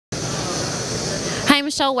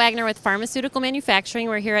Michelle Wagner with Pharmaceutical Manufacturing.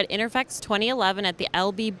 We're here at Interphex 2011 at the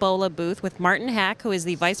LB Bohle booth with Martin Hack, who is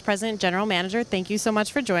the Vice President General Manager. Thank you so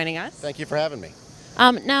much for joining us. Thank you for having me.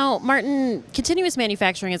 Now, Martin, continuous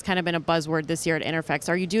manufacturing has kind of been a buzzword this year at Interphex.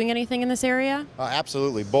 Are you doing anything in this area?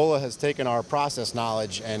 Absolutely. Bohle has taken our process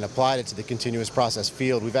knowledge and applied it to the continuous process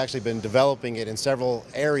field. We've actually been developing it in several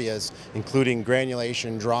areas, including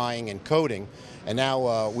granulation, drying, and coating. And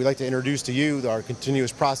now we'd like to introduce to you our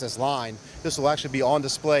continuous process line. This will actually be on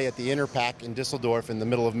display at the Interpack in Düsseldorf in the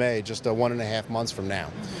middle of May, just 1.5 months from now.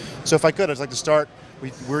 So if I could, I'd like to start.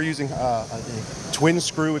 We're using a twin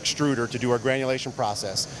screw extruder to do our granulation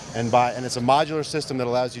process, and it's a modular system that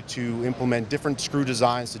allows you to implement different screw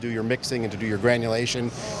designs to do your mixing and to do your granulation,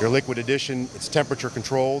 your liquid addition. It's temperature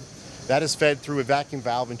controlled. That is fed through a vacuum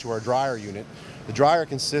valve into our dryer unit. The dryer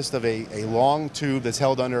consists of a long tube that's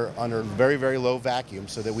held under very, very low vacuum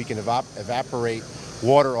so that we can evaporate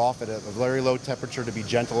water off at a very low temperature to be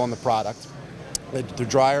gentle on the product. The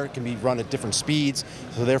dryer can be run at different speeds,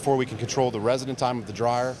 so therefore we can control the resident time of the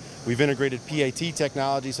dryer. We've integrated PAT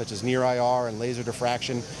technology such as near IR and laser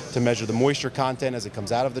diffraction to measure the moisture content as it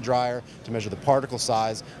comes out of the dryer, to measure the particle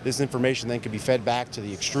size. This information then can be fed back to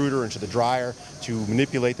the extruder and to the dryer to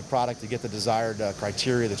manipulate the product to get the desired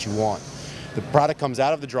criteria that you want. The product comes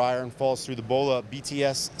out of the dryer and falls through the Bohle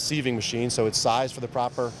BTS sieving machine, so it's sized for the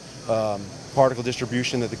proper particle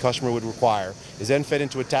distribution that the customer would require, is then fed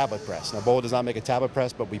into a tablet press. Now, Bohle does not make a tablet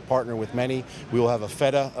press, but we partner with many. We will have a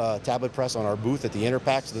Feta tablet press on our booth at the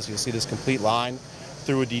Interpack, so you'll see this complete line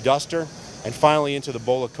through a deduster, and finally into the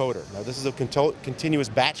Bohle coater. Now, this is a continuous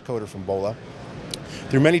batch coater from Bohle.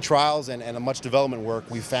 Through many trials and much development work,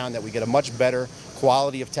 we've found that we get a much better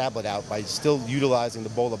quality of tablet out by still utilizing the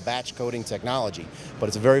Bohle batch coating technology. But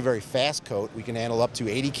it's a very, very fast coat. We can handle up to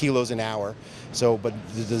 80 kilos an hour. But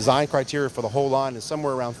the design criteria for the whole line is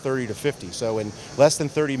somewhere around 30 to 50. So in less than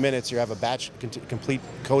 30 minutes, you have a complete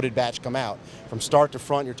coated batch come out. From start to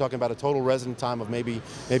front, you're talking about a total resident time of maybe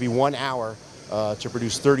 1 hour to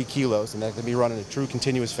produce 30 kilos, and that can be run in a true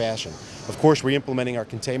continuous fashion. Of course, we're implementing our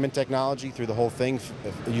containment technology through the whole thing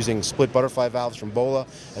using split butterfly valves from Bohle,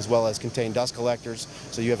 as well as contained dust collectors.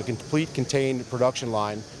 So you have a complete contained production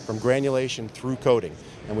line from granulation through coating.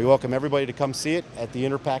 And we welcome everybody to come see it at the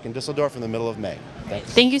Interpack in Düsseldorf in the middle of May.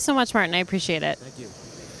 Thanks. Thank you so much, Martin. I appreciate it. Thank you.